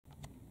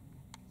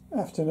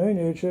Afternoon,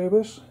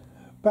 YouTubers.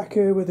 Back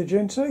here with the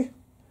Jinty.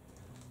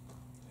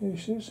 Here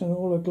she is in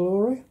all her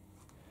glory.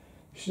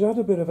 She's had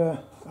a bit of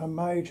a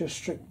major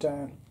strip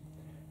down.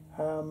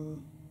 The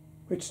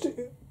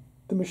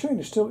machine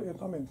is still,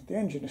 the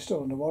engine is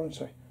still under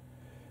warranty.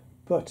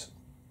 But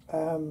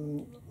I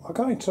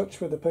got in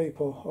touch with the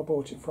people I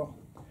bought it from,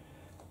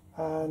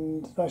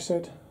 and they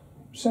said,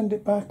 send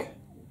it back.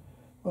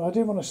 Well, I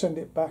didn't want to send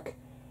it back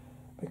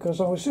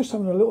because I was just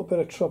having a little bit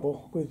of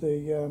trouble with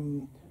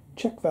the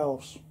check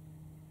valves.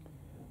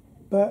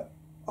 But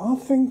I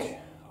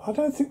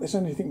don't think there's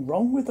anything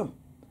wrong with them.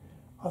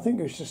 I think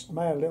it's just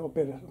made a little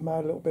bit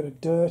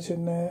of dirt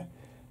in there.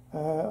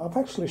 I've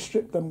actually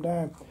stripped them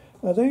down.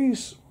 Now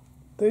these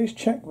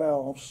check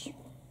valves,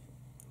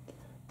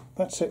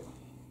 that's it.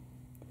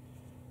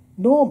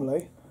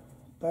 Normally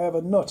they have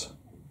a nut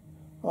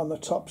on the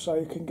top so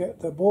you can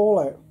get the ball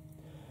out.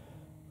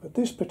 But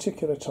this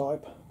particular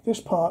type, this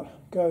part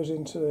goes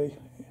into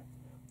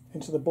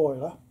the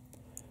boiler,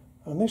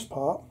 and this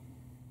part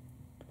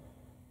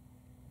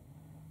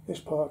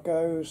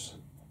goes.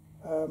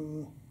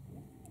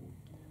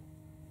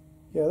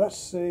 Yeah,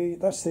 that's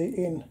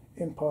the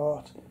in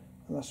part,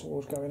 and that's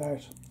what's going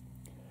out.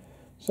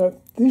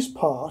 So this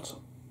part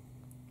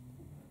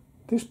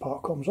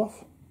comes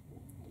off,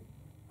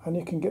 and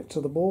you can get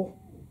to the ball.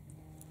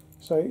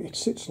 So it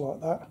sits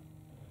like that,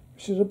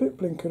 which is a bit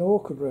blinking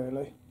awkward,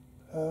 really.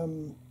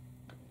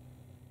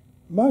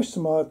 Most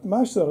of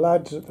the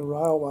lads at the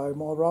railway,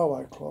 my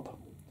railway club,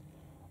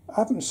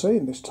 haven't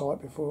seen this type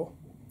before.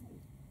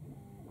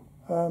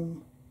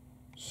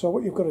 So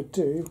what you've got to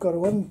do, you've got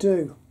to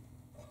undo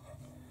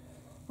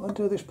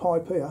this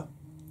pipe here,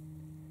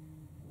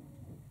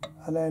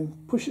 and then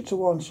push it to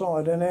one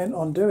side, and then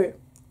undo it.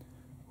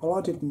 Well,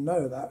 I didn't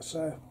know that,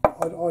 so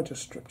I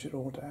just stripped it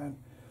all down.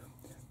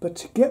 But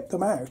to get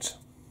them out,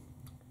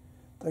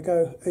 they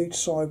go each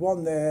side,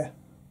 one there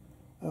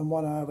and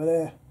one over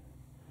there.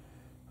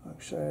 I'll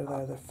show you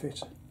how they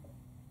fit.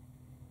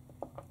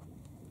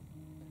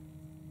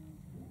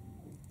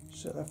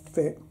 So they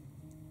fit.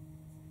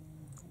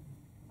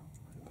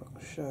 If I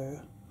can show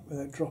you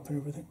without dropping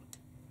everything.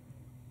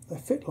 They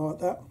fit like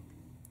that.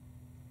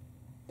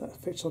 That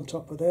fits on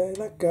top of there.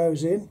 That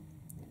goes in.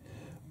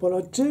 But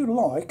I do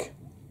like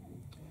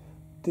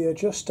the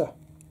adjuster,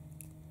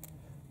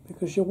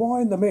 because you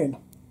wind them in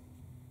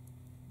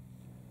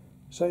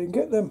so you can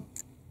get them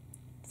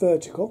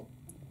vertical,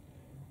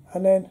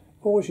 and then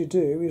all you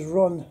do is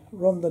run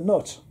the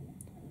nut,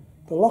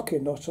 the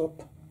locking nut,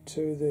 up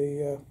to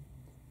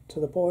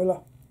the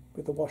boiler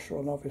with the washer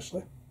on,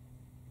 obviously.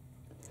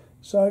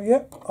 So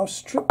yep, I've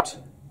stripped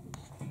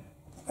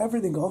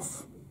everything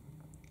off,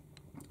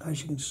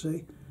 as you can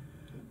see,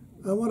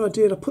 and what I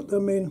did, I put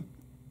them in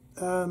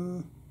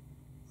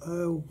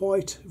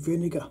white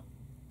vinegar.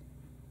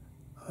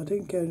 I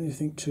didn't get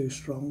anything too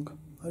strong,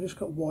 I just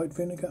got white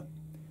vinegar.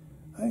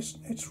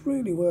 It's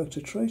really worked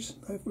a treat.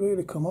 They've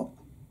really come up.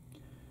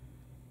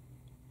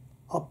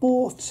 I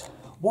bought,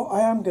 what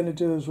I am going to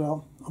do as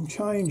well, I'm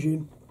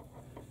changing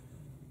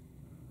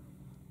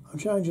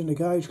the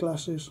gauge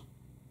glasses.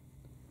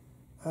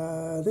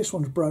 This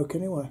one's broke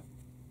anyway.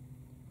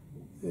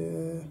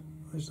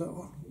 Where's that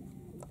one?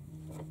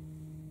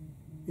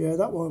 Yeah,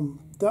 that one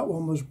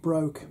was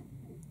broke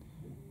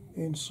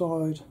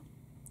inside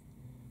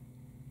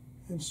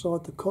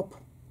the cup.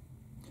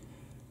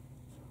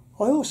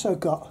 I also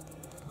got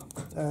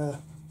a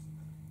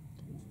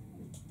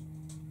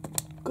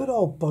good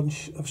old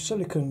bunch of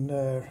silicone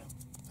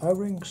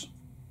O-rings.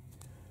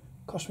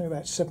 Cost me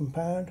about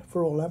 £7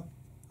 for all them,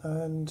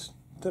 and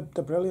they're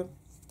brilliant.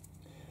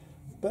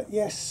 But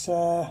yes,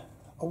 I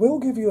will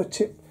give you a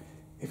tip.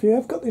 If you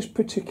have got this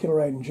particular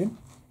engine,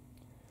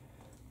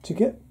 to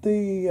get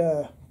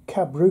the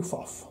cab roof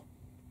off,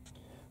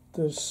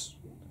 there's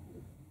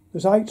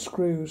 8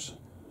 screws.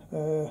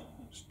 There's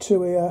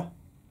 2 here,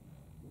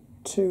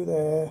 2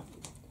 there,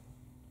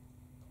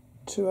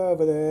 2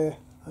 over there,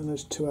 and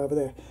there's 2 over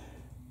there.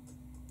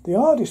 The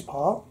hardest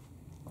part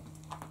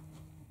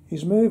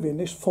is moving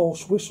this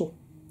false whistle.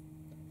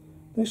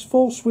 This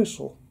false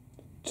whistle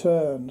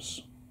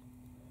turns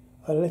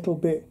a little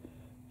bit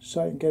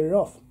so you can get it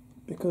off,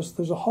 because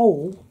there's a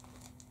hole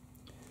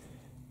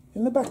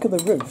in the back of the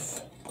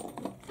roof,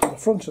 the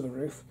front of the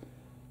roof.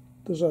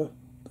 There's a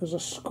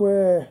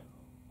square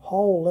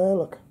hole there,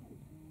 look,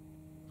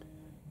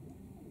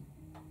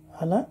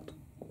 and that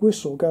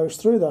whistle goes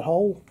through that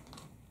hole.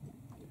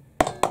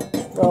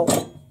 Well,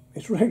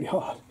 it's really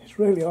hard. It's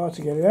really hard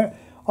to get it out.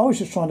 I was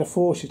just trying to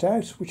force it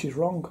out, which is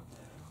wrong.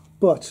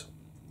 But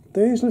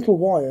these little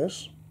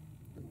wires,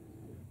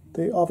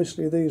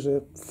 obviously these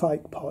are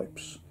fake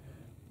pipes.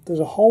 There's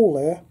a hole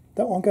there.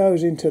 That one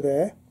goes into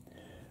there,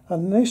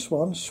 and this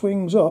one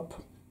swings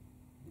up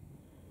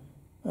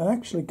and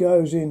actually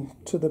goes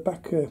into the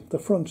back, the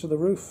front of the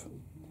roof.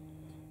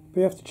 But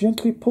you have to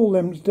gently pull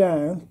them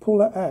down, pull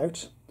that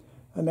out,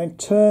 and then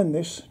turn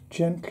this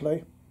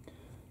gently,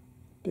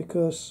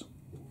 because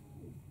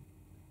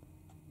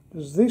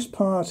there's this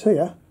part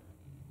here,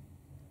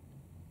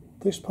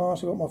 this part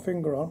I've got my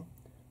finger on,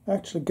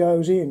 actually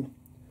goes in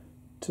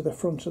to the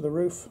front of the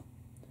roof.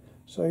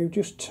 So you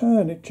just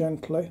turn it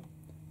gently,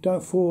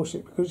 don't force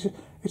it, because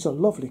it's a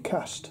lovely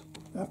cast,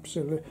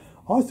 absolutely.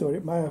 I thought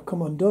it may have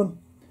come undone,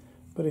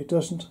 but it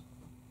doesn't.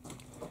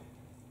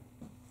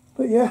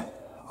 But yeah,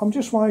 I'm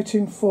just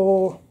waiting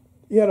for,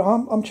 yeah,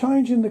 I'm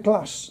changing the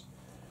glass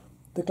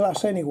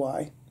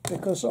anyway,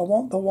 because I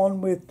want the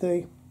one with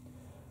the,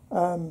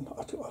 I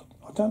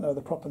don't know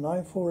the proper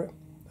name for it.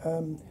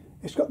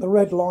 It's got the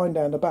red line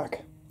down the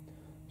back,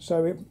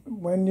 so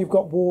when you've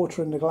got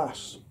water in the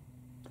glass,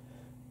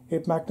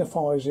 it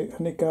magnifies it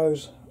and it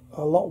goes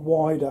a lot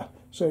wider.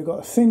 So you've got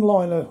a thin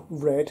line of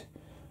red,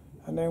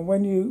 and then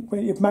when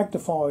it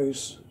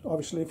magnifies,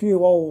 obviously if you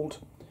hold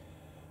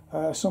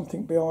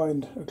something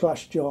behind a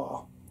glass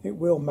jar, it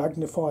will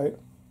magnify it.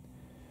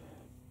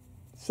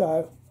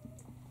 So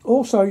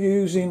also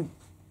using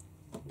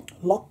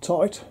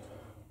Loctite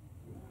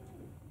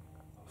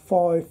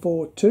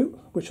 542,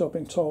 which I've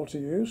been told to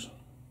use.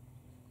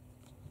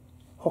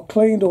 I've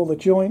cleaned all the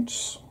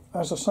joints.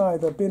 As I say,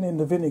 they've been in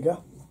the vinegar.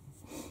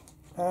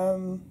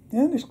 Yeah,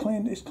 it's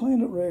cleaned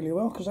it really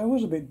well, because I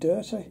was a bit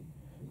dirty,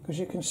 because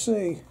you can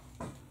see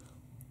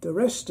the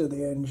rest of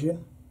the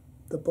engine,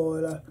 the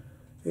boiler,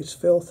 it's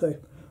filthy.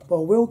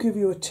 But I will give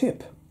you a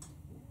tip.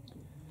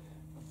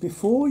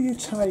 Before you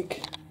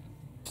take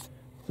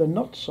the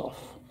nuts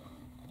off,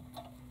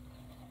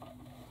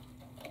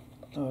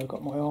 oh, I've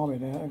got my arm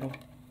in there, hang on.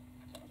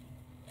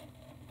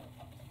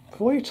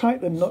 Before you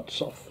take the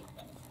nuts off,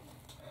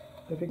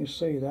 if you can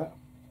see that,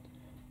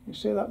 you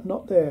see that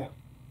nut there?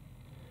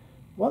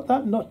 What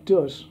that nut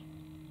does,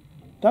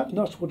 that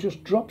nut will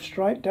just drop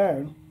straight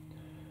down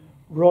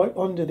right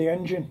under the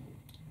engine,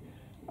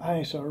 and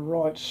it's a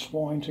right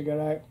swine to get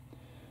out.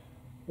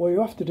 Well,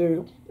 you have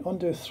to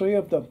undo 3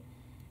 of them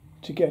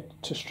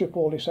to strip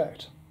all this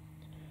out.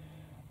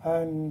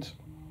 And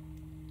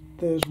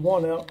there's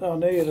one out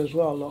on here as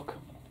well, look.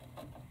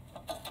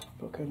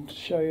 If I can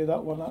show you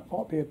that one, that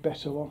might be a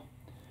better one.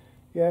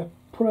 Yeah,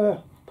 put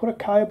a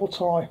cable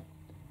tie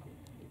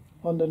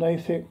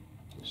underneath it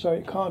so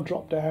it can't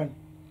drop down.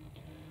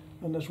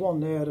 And there's one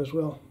there as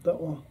well,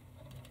 that one.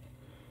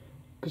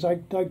 Because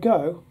they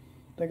go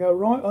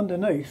right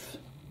underneath.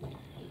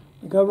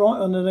 They go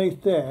right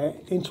underneath there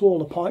into all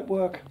the pipe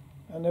work,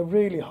 and they're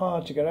really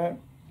hard to get out.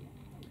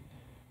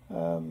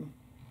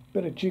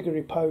 Bit of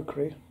jiggery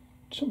pokery.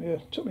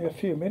 Took me a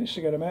few minutes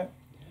to get them out.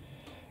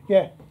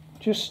 Yeah,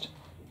 just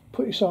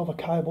put yourself a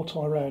cable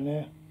tie around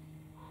there.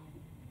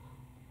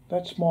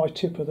 That's my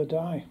tip of the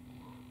day.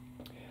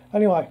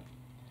 Anyway,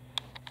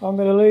 I'm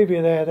going to leave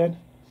you there then.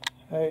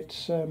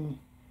 It's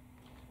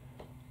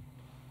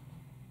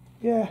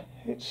yeah,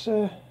 it is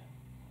so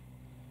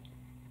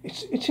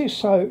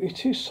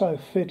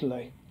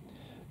fiddly.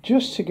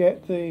 Just to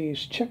get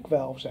these check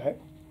valves out,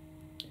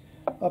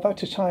 I've had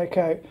to take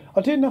out.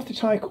 I didn't have to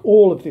take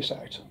all of this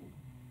out.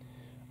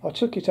 I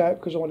took it out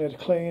because I wanted to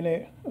clean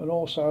it, and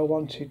also I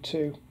wanted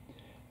to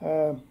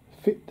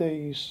fit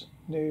these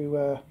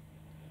new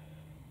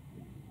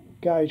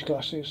gauge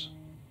glasses,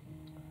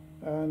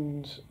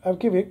 and I'll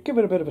give it a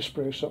bit of a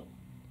spruce up.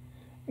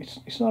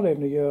 It's not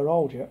even a year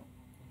old yet,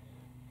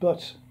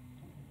 but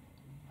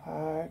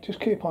just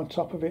keep on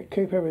top of it,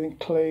 keep everything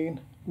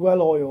clean,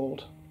 well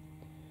oiled.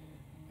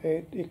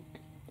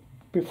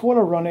 Before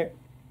I run it,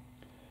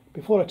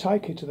 before I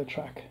take it to the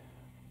track,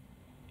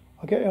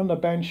 I get it on the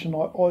bench and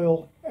I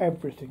oil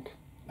everything,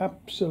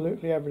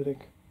 absolutely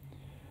everything.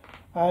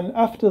 And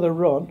after the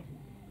run,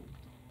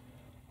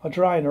 I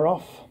drain her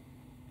off.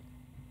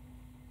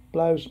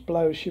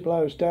 She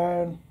blows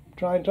down,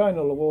 drain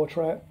all the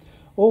water out.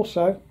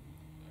 Also,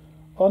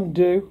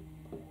 undo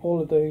all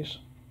of these.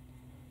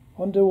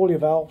 Undo all your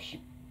valves.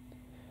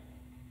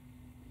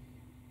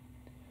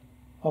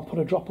 I'll put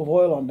a drop of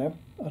oil on them,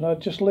 and I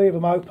just leave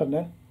them open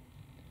then,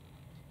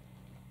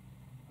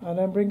 and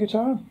then bring it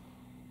home,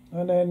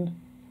 and then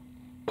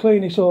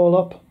clean it all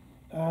up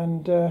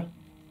and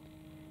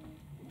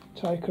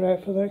take her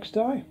out for the next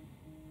day.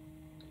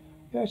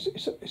 Yeah,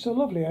 it's a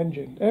lovely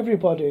engine.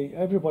 Everybody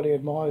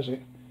admires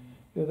it.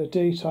 The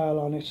detail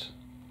on it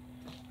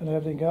and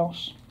everything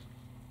else.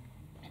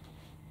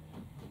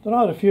 There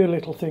are a few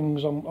little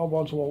things I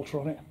want to alter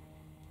on it,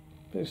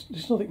 but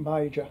it's nothing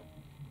major.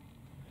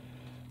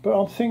 But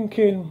I'm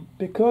thinking,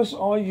 because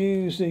I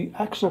use the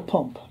axle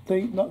pump, the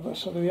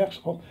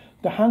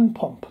hand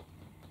pump,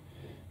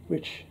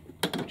 which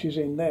is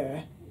in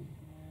there,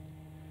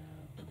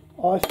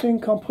 I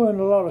think I'm putting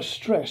a lot of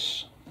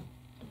stress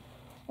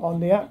on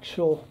the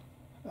actual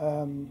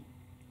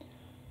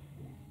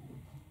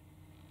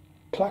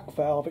clack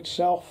valve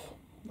itself.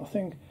 I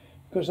think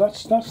because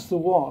that's the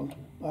one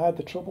I had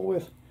the trouble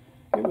with.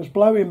 It was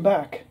blowing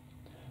back.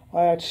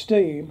 I had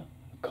steam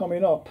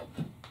coming up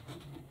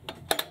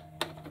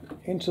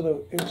into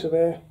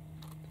there.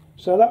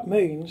 So that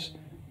means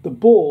the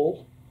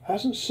ball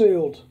hasn't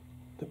sealed.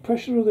 The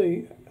pressure of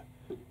the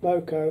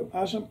loco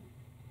hasn't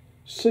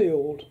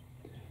sealed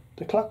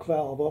the clack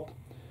valve up.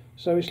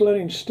 So it's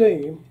letting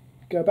steam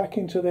go back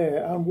into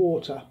there and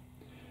water.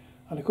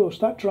 And of course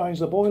that drains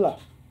the boiler,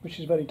 which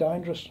is very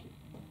dangerous.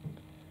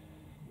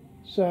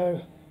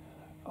 So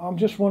I'm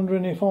just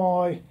wondering if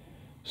I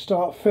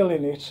start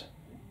filling it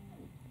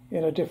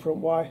in a different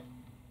way.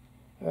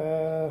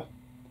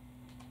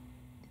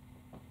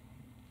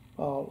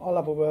 I'll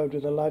have a word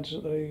with the lads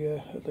at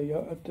the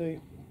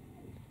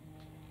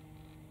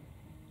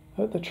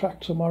track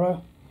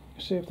tomorrow.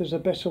 See if there's a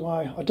better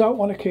way. I don't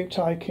want to keep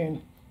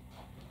taking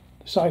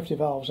the safety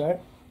valves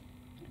out,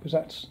 because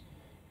that's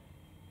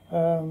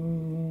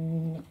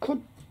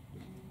could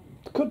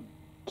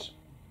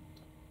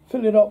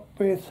fill it up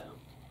with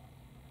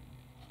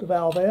the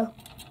valve there.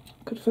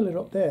 Could fill it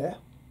up there.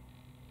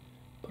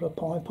 Put a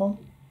pipe on.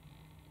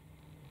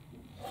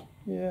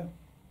 Yeah.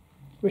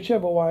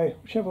 Whichever way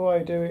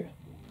you do it,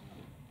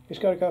 it's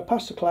got to go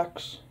past the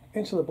clacks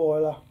into the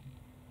boiler.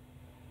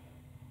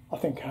 I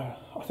think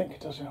it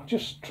does. I'm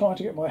just trying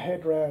to get my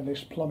head around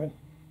this plumbing.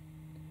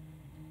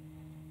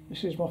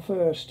 This is my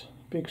first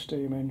big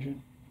steam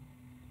engine.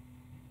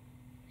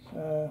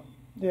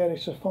 Yeah,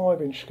 it's a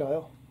 5-inch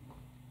scale.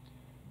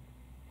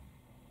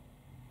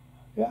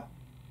 Yeah,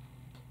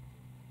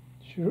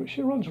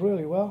 she runs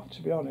really well,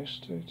 to be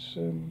honest. It's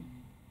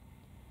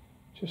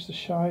just a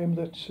shame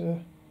that,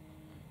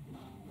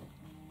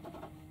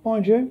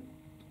 mind you,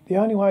 the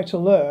only way to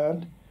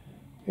learn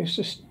is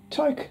to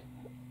take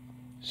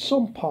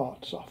some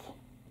parts off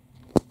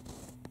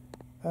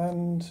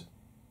and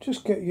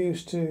just get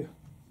used to,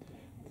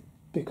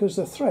 because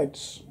the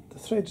threads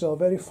are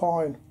very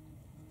fine,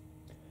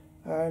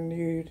 and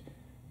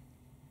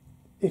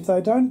if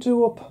they don't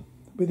do up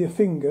with your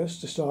fingers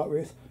to start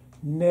with,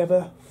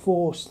 never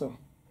force them.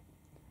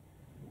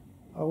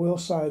 I will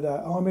say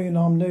that. I mean,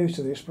 I'm new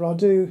to this, but I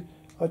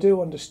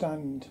do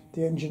understand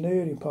the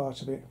engineering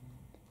part of it.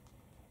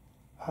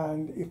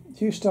 And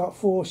if you start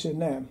forcing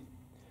them,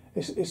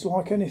 it's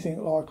like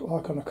anything, like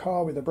on a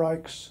car with the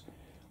brakes.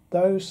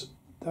 They're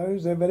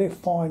very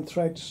fine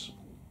threads,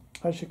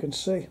 as you can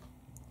see.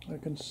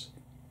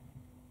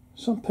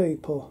 Some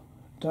people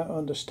don't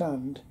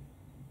understand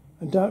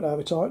and don't know how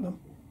to tighten them.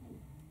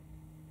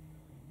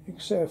 You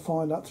can see how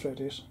fine that thread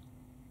is.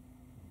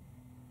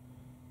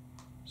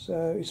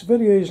 So it's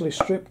very easily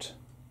stripped,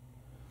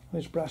 and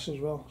it's brass as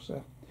well.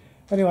 So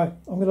anyway,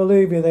 I'm going to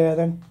leave you there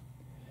then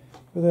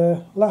with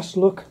a last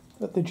look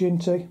at the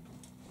Jinty.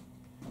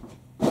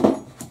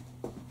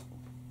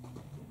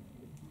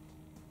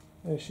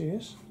 There she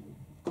is.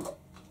 I'm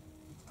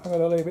going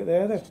to leave it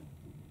there then.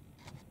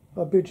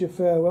 I bid you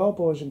farewell,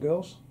 boys and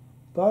girls.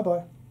 Bye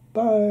bye.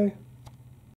 Bye.